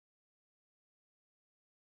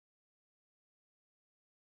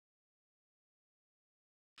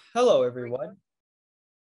hello everyone.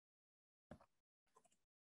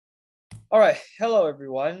 All right, hello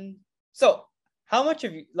everyone. So, how much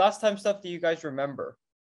of last time stuff do you guys remember?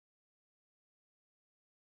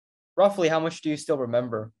 Roughly, how much do you still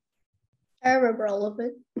remember? I remember all of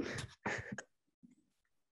it.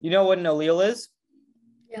 You know what an allele is?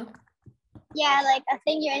 Yeah. Yeah, like a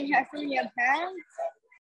thing you inherit from your parents.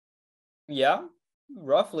 Yeah,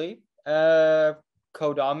 roughly.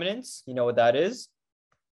 Codominance, you know what that is?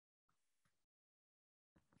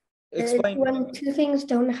 Explain. When two things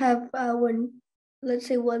don't have, when let's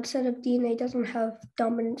say one set of DNA doesn't have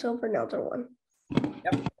dominance over another one.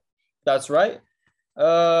 Yep, that's right.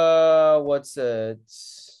 What's it?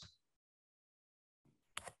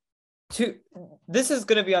 This is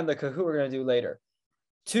gonna be on the Kahoot we're gonna do later.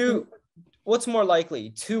 What's more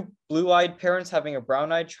likely? Two blue-eyed parents having a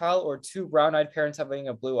brown-eyed child, or two brown-eyed parents having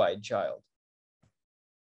a blue-eyed child?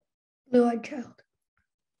 Blue-eyed child.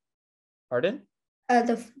 Pardon?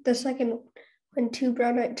 The second, when two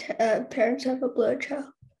brown-eyed parents have a blue-eyed child.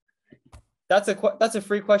 That's a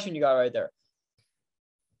free question you got right there.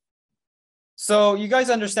 So you guys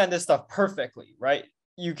understand this stuff perfectly, right?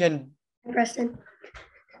 You can. Preston.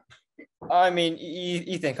 I mean,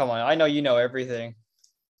 Ethan, come on. I know you know everything.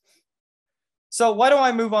 So why don't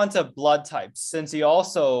I move on to blood types, since you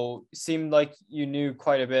also seemed like you knew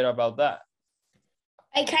quite a bit about that.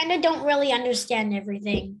 I kind of don't really understand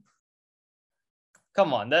everything.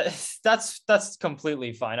 Come on, that's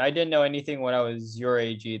completely fine. I didn't know anything when I was your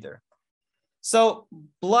age either. So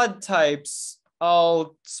blood types,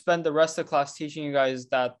 I'll spend the rest of the class teaching you guys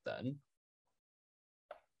that then.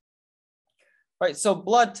 Right, so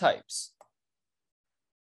blood types.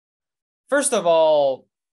 First of all,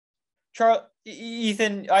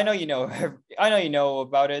 Ethan, I know you know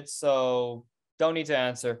about it, so don't need to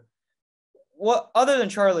answer. What other than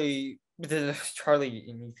Charlie, why do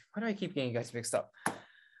I keep getting you guys mixed up?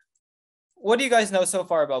 What do you guys know so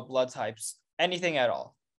far about blood types? Anything at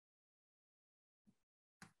all?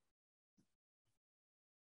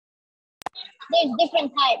 There's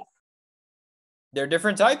different types. There are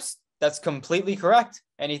different types? That's completely correct.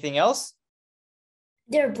 Anything else?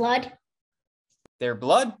 Their blood. Their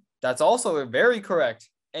blood? That's also very correct.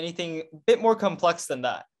 Anything a bit more complex than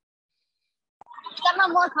that? Some are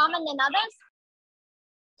more common than others.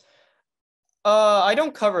 I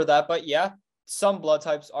don't cover that, but yeah, some blood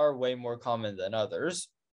types are way more common than others.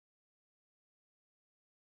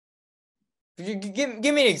 Give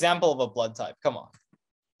me an example of a blood type. Come on.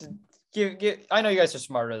 I know you guys are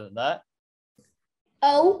smarter than that.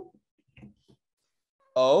 O.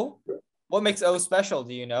 O? What makes O special?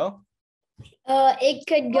 Do you know? It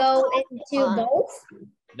could go into both.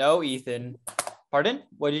 No, Ethan. Pardon?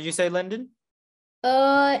 What did you say, Lyndon?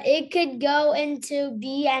 It could go into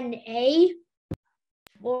B and A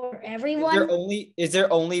for everyone. Is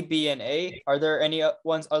there only B and A? Are there any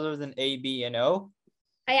ones other than A, B, and O?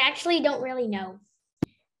 I actually don't really know.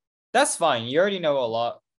 That's fine. You already know a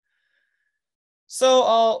lot. So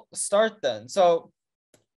I'll start then. So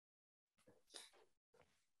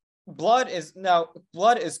blood is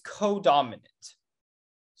codominant.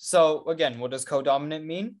 So again, what does codominant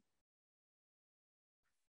mean?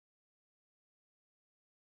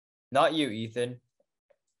 Not you, Ethan.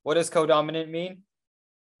 What does codominant mean?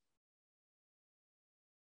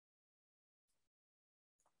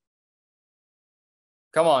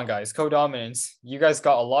 Come on, guys, codominance. You guys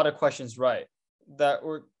got a lot of questions right that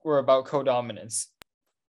were about codominance.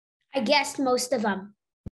 I guessed most of them.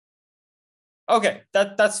 Okay,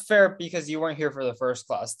 that's fair because you weren't here for the first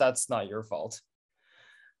class. That's not your fault.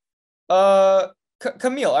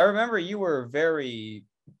 Camille, I remember you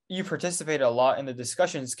participated a lot in the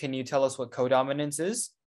discussions. Can you tell us what codominance is?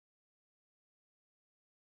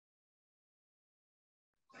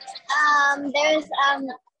 There's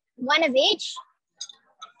one of each.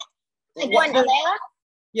 Like one allele.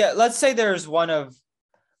 Yeah, let's say there's there's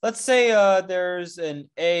an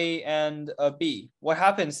A and a B. What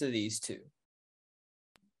happens to these two?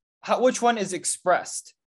 Which one is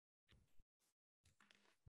expressed?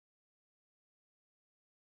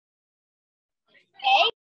 A.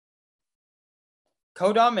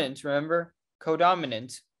 Codominant, remember?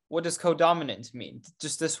 Codominant. What does codominant mean?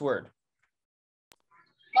 Just this word.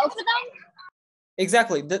 Both of them?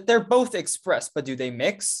 Exactly. They're both expressed, but do they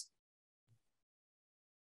mix?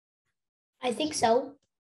 I think so.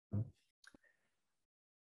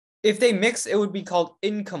 If they mix, it would be called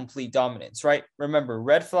incomplete dominance, right? Remember,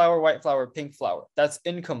 red flower, white flower, pink flower. That's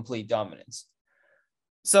incomplete dominance.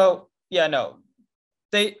 So yeah, no.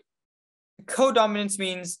 Codominance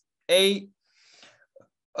means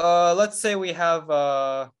let's say we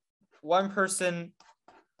have one person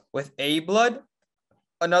with A blood,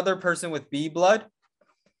 another person with B blood,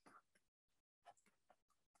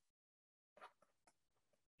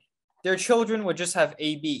 their children would just have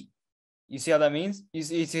AB. You see how that means? You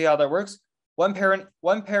see how that works? One parent,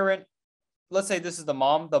 let's say this is the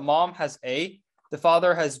mom. The mom has A, the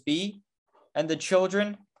father has B, and the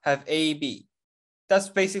children have AB. That's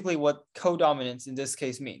basically what codominance in this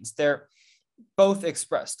case means. They're both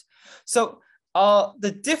expressed. So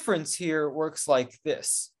the difference here works like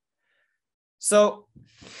this. So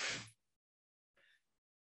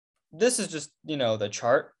this is just, the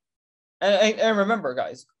chart. And remember,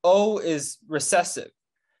 guys, O is recessive.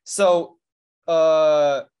 So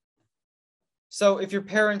if your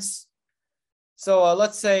parents,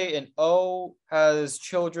 let's say an O has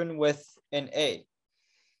children with an A.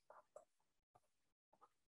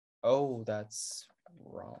 Oh, that's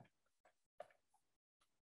wrong.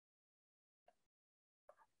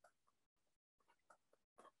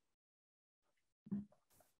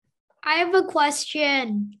 I have a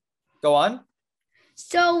question. Go on.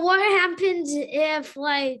 So what happens if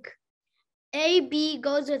like AB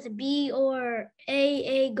goes with B or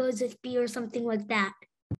AA goes with B or something like that?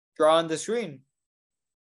 Draw on the screen.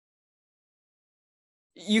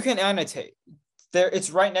 You can annotate. There,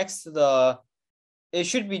 it's right next to it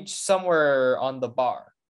should be somewhere on the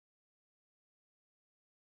bar.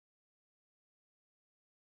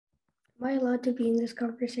 Am I allowed to be in this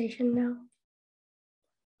conversation now?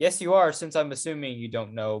 Yes, you are, since I'm assuming you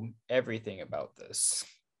don't know everything about this.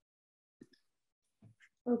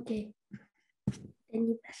 Okay. Then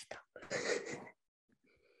you messed up.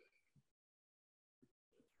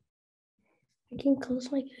 I can close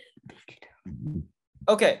my computer.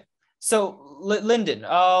 Okay, so Lyndon,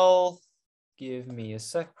 give me a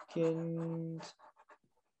second.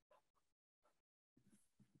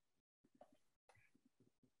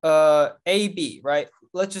 AB, right?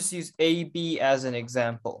 Let's just use AB as an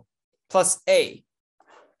example, plus A.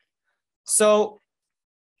 So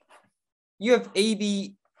you have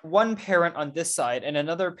AB, one parent on this side, and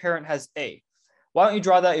another parent has A. Why don't you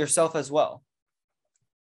draw that yourself as well?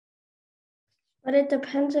 But it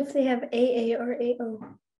depends if they have AA or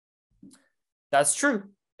AO. That's true.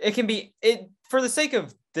 It can be, for the sake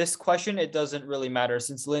of this question, it doesn't really matter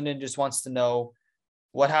since Lyndon just wants to know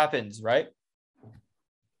what happens, right?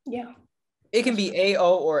 Yeah. It can be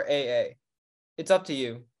AO or AA. It's up to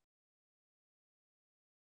you.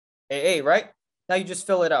 AA, right? Now you just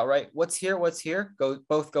fill it out, right? What's here? What's here?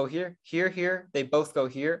 Both go here. Here, here. They both go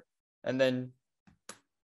here. And then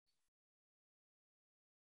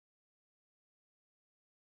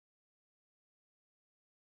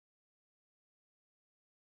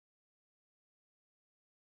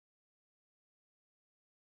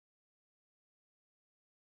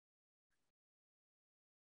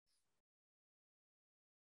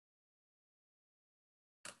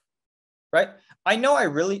right? I know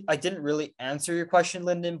I didn't really answer your question,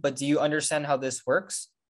 Lyndon, but do you understand how this works?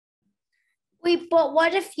 Wait, but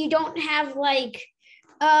what if you don't have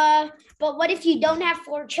but what if you don't have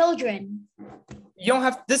 4 children? You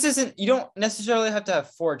don't necessarily have to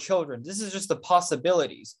have 4 children. This is just the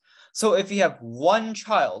possibilities. So if you have one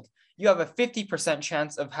child, you have a 50%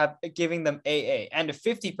 chance of giving them AA and a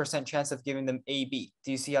 50% chance of giving them AB.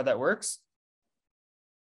 Do you see how that works?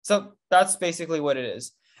 So that's basically what it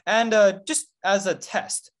is. And just as a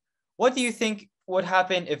test, what do you think would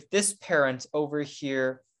happen if this parent over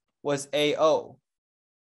here was AO?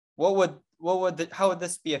 How would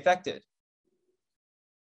this be affected?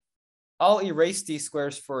 I'll erase these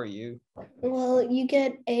squares for you. Well, you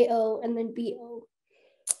get AO and then BO.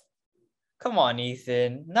 Come on,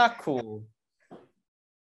 Ethan. Not cool.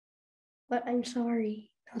 But I'm sorry.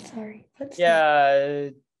 Not sorry. But Yeah.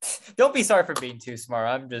 Don't be sorry for being too smart.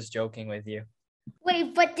 I'm just joking with you.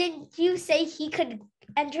 Wait, but didn't you say he could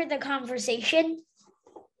enter the conversation?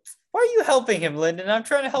 Why are you helping him, Lyndon? I'm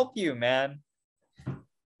trying to help you, man.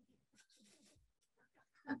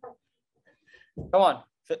 Come on.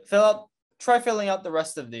 Try filling out the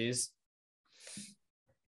rest of these.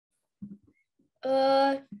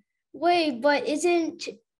 Wait, but isn't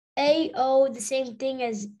AO the same thing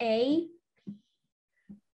as A?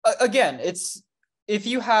 Again, it's if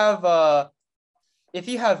you have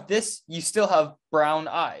this, you still have brown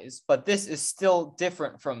eyes, but this is still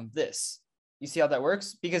different from this. You see how that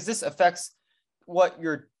works? Because this affects what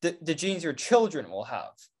the genes your children will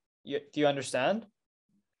have. Do you understand?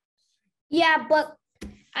 Yeah, but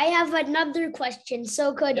I have another question.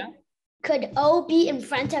 So could O be in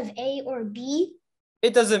front of A or B?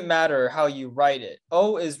 It doesn't matter how you write it.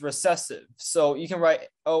 O is recessive. So you can write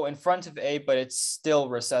O in front of A, but it's still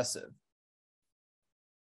recessive.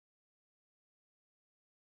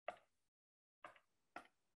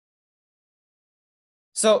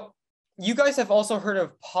 So you guys have also heard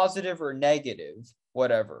of positive or negative,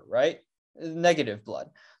 whatever, right? Negative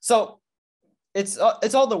blood. So it's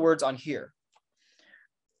all the words on here.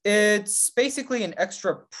 It's basically an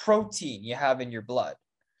extra protein you have in your blood.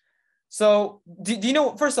 So do you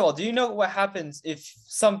know, first of all, do you know what happens if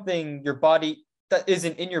something your body that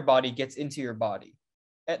isn't in your body gets into your body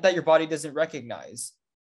that your body doesn't recognize?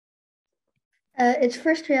 Its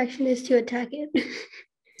first reaction is to attack it.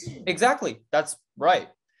 Exactly. That's right.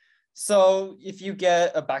 So if you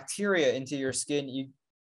get a bacteria into your skin,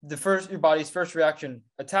 your body's first reaction,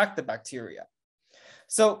 attack the bacteria.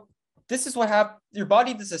 So this is what happens. Your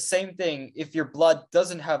body does the same thing if your blood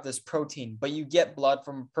doesn't have this protein, but you get blood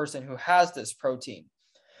from a person who has this protein,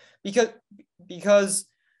 because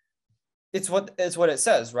it's what it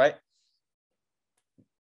says, right?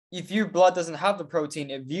 If your blood doesn't have the protein,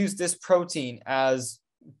 it views this protein as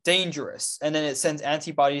dangerous, and then it sends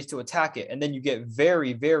antibodies to attack it, and then you get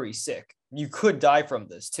very, very sick. You could die from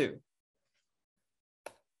this too.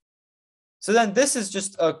 So then this is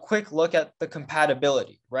just a quick look at the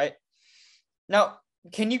compatibility, right? Now,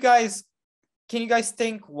 can you guys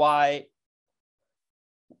think why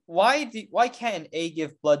can't an A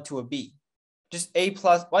give blood to a B? Just A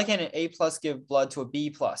plus. Why can't an A plus give blood to a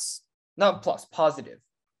B plus? Not plus, positive.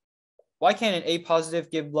 Why can't an A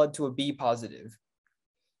positive give blood to a B positive?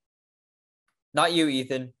 Not you,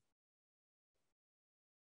 Ethan.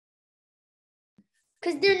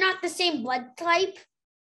 Because they're not the same blood type.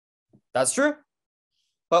 That's true.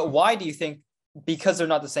 But why do you think, because they're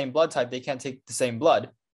not the same blood type, they can't take the same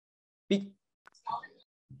blood? Were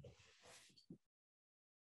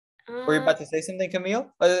you about to say something, Camille?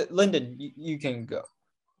 Lyndon, you can go.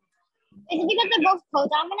 Is it because they're both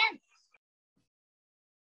codominant?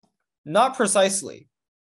 Not precisely.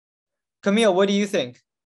 Camille, what do you think?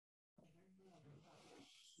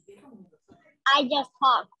 I just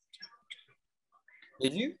talked.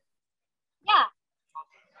 Did you? Yeah.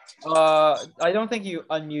 I don't think you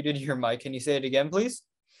unmuted your mic. Can you say it again, please?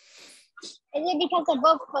 Is it because they're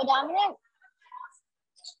both codominant?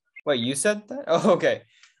 Wait, you said that? Oh, okay.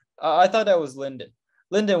 I thought that was Lyndon.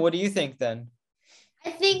 Lyndon, what do you think then?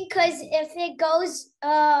 I think because if it goes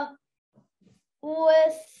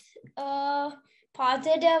with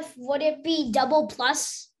positive, would it be double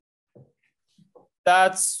plus?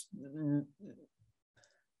 That's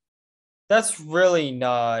really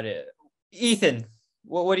not it. Ethan,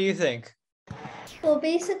 what do you think? Well,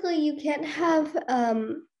 basically, you can't have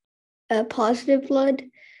a positive blood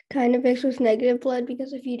kind of mixed with negative blood,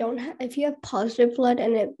 because if you have positive blood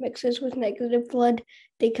and it mixes with negative blood,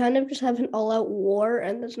 they kind of just have an all-out war,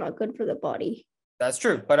 and that's not good for the body. That's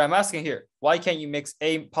true, but I'm asking here, why can't you mix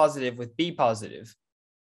A positive with B positive?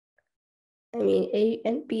 I mean, A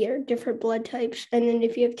and B are different blood types, and then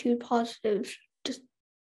if you have two positives,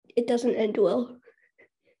 it doesn't end well.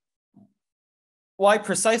 Why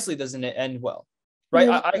precisely doesn't it end well? Right,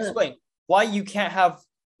 I explained why you can't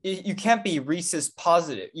be rhesus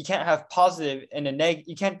positive. You can't have positive and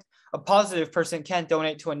a positive person can't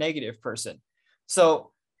donate to a negative person.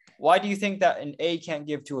 So why do you think that an A can't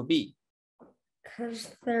give to a B?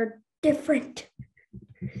 Because they're different.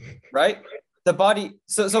 Right? The body,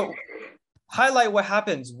 so highlight what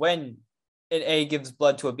happens when an A gives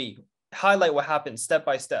blood to a B. Highlight what happens step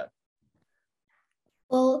by step.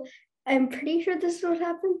 Well, I'm pretty sure this is what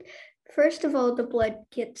happened. First of all, the blood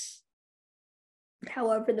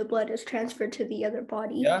is transferred to the other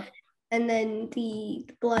body. Yeah. And then the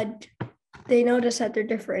blood, they notice that they're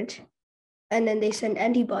different. And then they send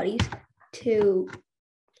antibodies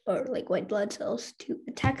or like white blood cells to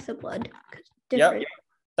attack the blood. Yep.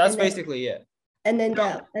 That's basically it. And then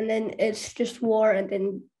it's just war, and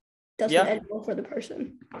then doesn't end well for the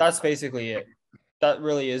person. That's basically it. That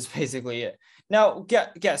really is basically it. Now,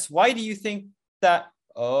 guess, why do you think that?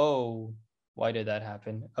 Oh, why did that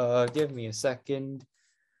happen? Give me a second.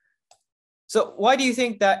 So why do you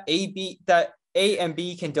think that A and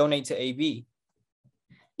B can donate to AB?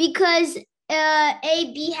 Because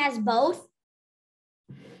AB has both.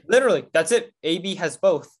 Literally, that's it. AB has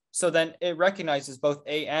both. So then it recognizes both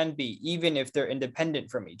A and B, even if they're independent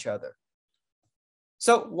from each other.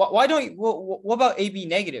 So why don't you, what about AB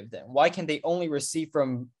negative then? Why can they only receive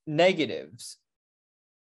from negatives?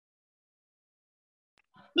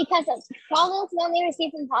 Because problems when they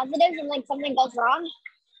receive from positives and like something goes wrong.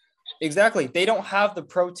 Exactly. They don't have the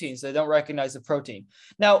protein, so they don't recognize the protein.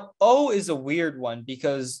 Now, O is a weird one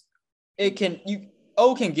because O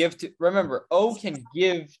can give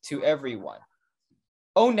to everyone.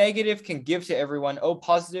 O negative can give to everyone. O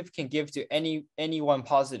positive can give to anyone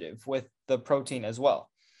positive with the protein as well.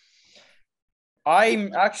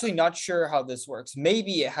 I'm actually not sure how this works.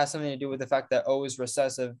 Maybe it has something to do with the fact that O is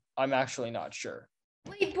recessive. I'm actually not sure.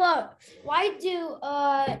 Wait, but why do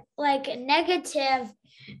like negative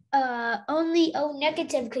only O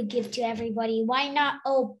negative could give to everybody? Why not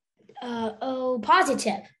O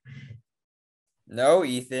positive? No,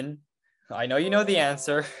 Ethan. I know you know the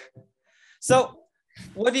answer. So,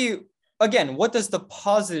 what does the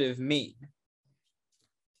positive mean?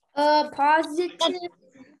 Positive.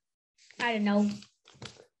 I don't know. And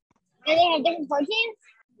they have different proteins?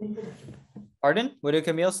 Pardon? What did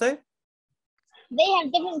Camille say? They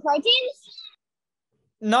have different proteins?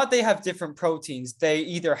 Not they have different proteins. They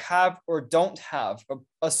either have or don't have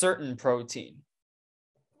a certain protein.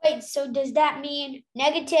 Wait, so does that mean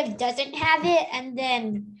negative doesn't have it and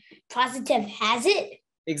then positive has it?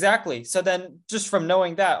 Exactly. So then just from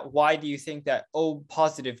knowing that, why do you think that O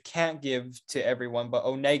positive can't give to everyone, but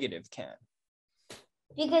O negative can?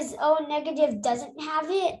 Because O negative doesn't have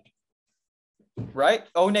it. Right?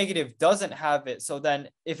 O negative doesn't have it. So then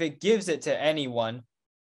if it gives it to anyone,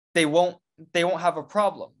 they won't have a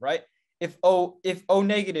problem, right? If O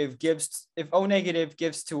negative gives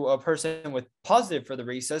to a person with positive for the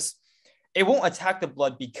rhesus, it won't attack the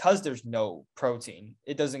blood because there's no protein.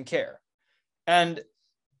 It doesn't care. And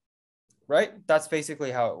right, that's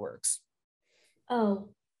basically how it works. Oh.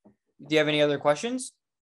 Do you have any other questions?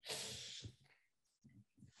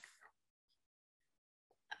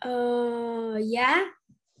 Yeah.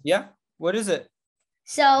 Yeah. What is it?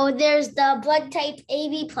 So there's the blood type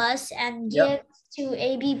AB plus and Yep. gives to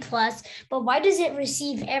AB plus, but why does it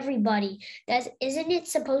receive everybody? Isn't it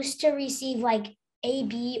supposed to receive like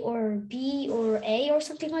AB or B or A or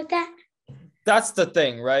something like that? That's the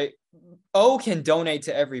thing, right? O can donate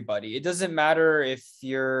to everybody. It doesn't matter if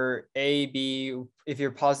you're A, B, if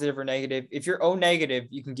you're positive or negative. If you're O negative,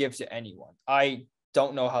 you can give to anyone. I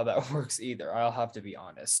don't know how that works either. I'll have to be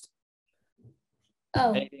honest.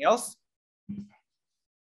 Oh, Anything else?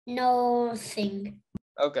 nothing.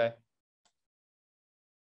 Okay.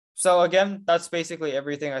 So again, that's basically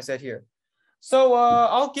everything I said here. So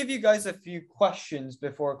I'll give you guys a few questions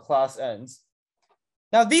before class ends.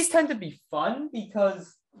 Now, these tend to be fun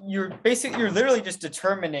because you're literally just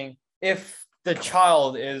determining if the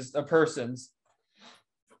child is a person's.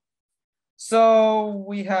 So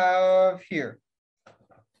we have here.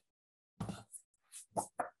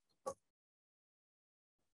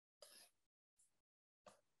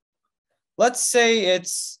 Let's say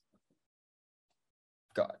it's,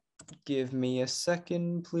 God, give me a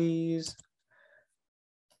second, please.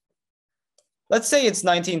 Let's say it's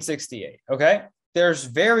 1968, okay? There's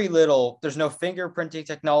no fingerprinting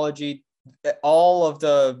technology. All of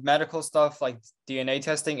the medical stuff like DNA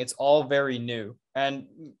testing, it's all very new. And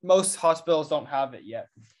most hospitals don't have it yet.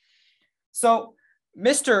 So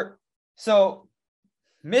Mr.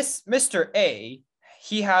 A,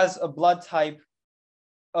 he has a blood type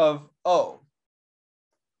of O.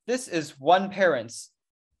 This is one parent's.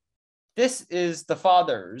 This is the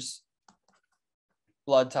father's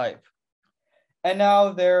blood type. And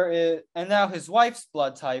now his wife's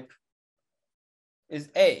blood type is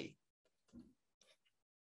A.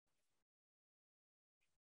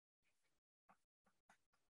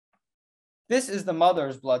 This is the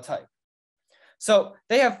mother's blood type. So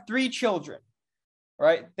they have 3 children,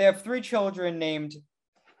 right? They have 3 children named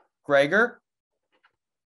Gregor,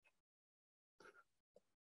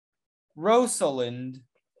 Rosalind,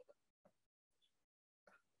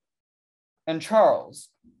 and Charles.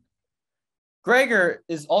 Gregor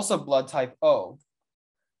is also blood type O.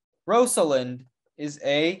 Rosalind is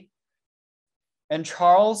A, and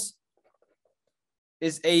Charles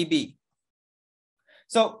is AB.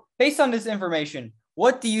 So based on this information,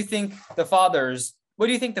 what do you think the father's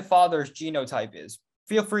genotype is?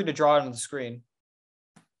 Feel free to draw it on the screen.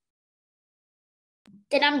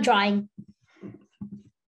 Then I'm drawing.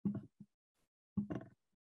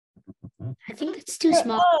 I think that's too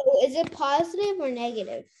small. Oh, is it positive or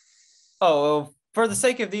negative? Oh, well, for the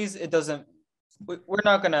sake of these, it doesn't. We're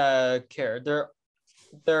not gonna care.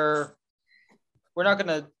 We're not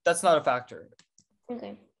gonna. That's not a factor.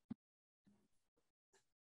 Okay.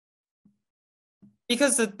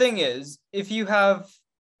 Because the thing is, if you have.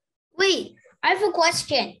 Wait, I have a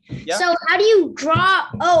question. Yeah? So how do you draw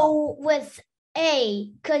O with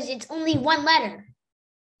A? Because it's only one letter.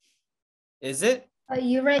 Is it?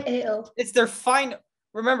 You write AO. It's their final.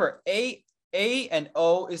 Remember, A and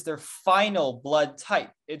O is their final blood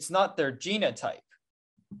type. It's not their genotype.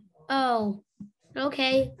 Oh,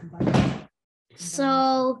 okay.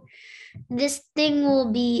 So this thing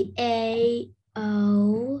will be A,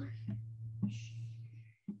 O.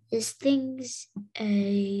 This thing's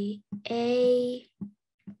A.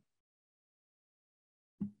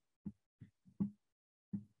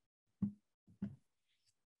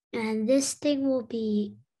 And this thing will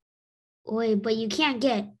be, wait, but you can't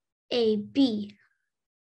get a B.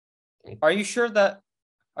 Are you sure that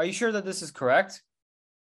this is correct?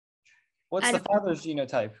 What's I the don't- father's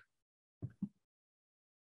genotype?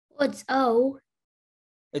 What's O?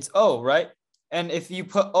 It's O, right? And if you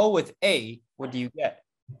put O with A, what do you get?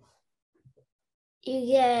 You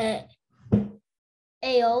get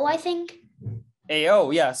AO, I think.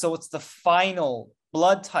 AO, yeah. So what's the final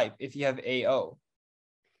blood type if you have AO?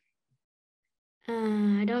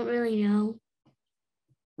 I don't really know.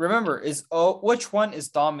 Remember, is O, which one is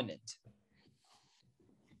dominant?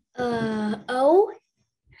 O,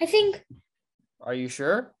 I think. Are you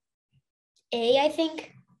sure? A, I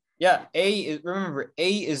think. Yeah, remember,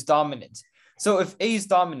 A is dominant. So if A is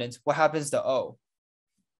dominant, what happens to O?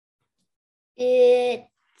 It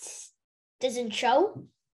doesn't show.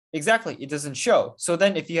 Exactly, it doesn't show. So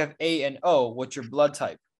then if you have A and O, what's your blood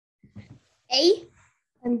type? A.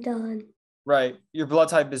 I'm done. Right, your blood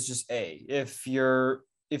type is just A if you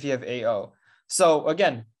have AO. So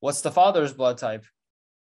again, what's the father's blood type?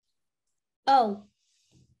 O.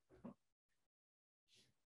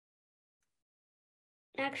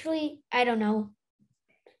 Actually, I don't know.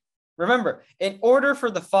 Remember, in order for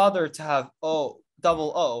the father to have O,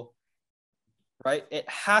 double O, right? It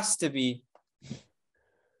has to be,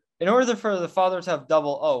 in order for the father to have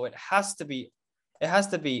double O, it has to be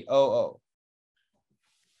OO,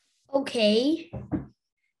 Okay.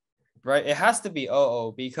 right? It has to be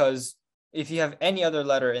OO because if you have any other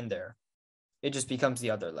letter in there, it just becomes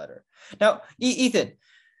the other letter. Now, Ethan,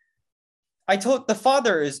 I told the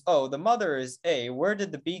father is O, the mother is A. Where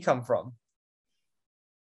did the B come from?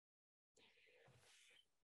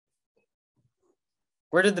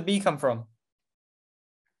 Where did the B come from?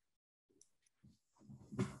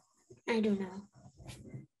 I don't know.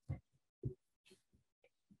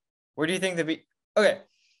 Where do you think the B? Okay,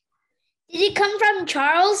 Did it come from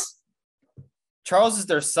Charles? Charles is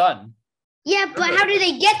their son. Yeah, but how did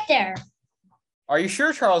they get there? Are you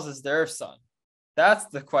sure Charles is their son? That's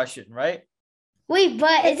the question, right? Wait,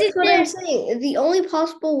 but is That's it what I'm their? saying. The only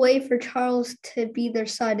possible way for Charles to be their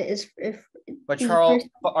son is if But the Charles, first-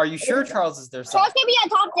 but are you sure Charles is their son? Charles can be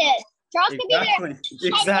adopted. Charles can be their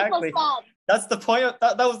Exactly. technical son. That's the point of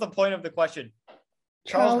that was the point of the question.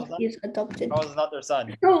 Charles was is adopted. Charles is not their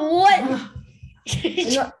son. What?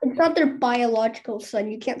 It's not their biological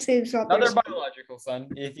son. You can't say it's not Not their their son. biological son,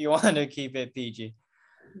 if you want to keep it PG.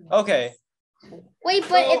 Okay. Wait,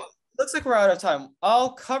 but So, looks like we're out of time.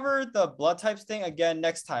 I'll cover the blood types thing again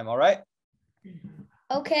next time, all right?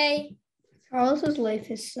 okay. Charles's life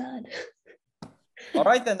is sad. All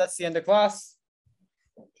right, then that's the end of class.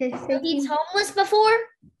 Okay, thank He's you. homeless before?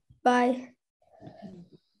 Bye.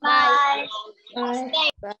 Bye. Bye.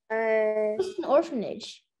 Bye. Bye. It's an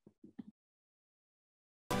orphanage.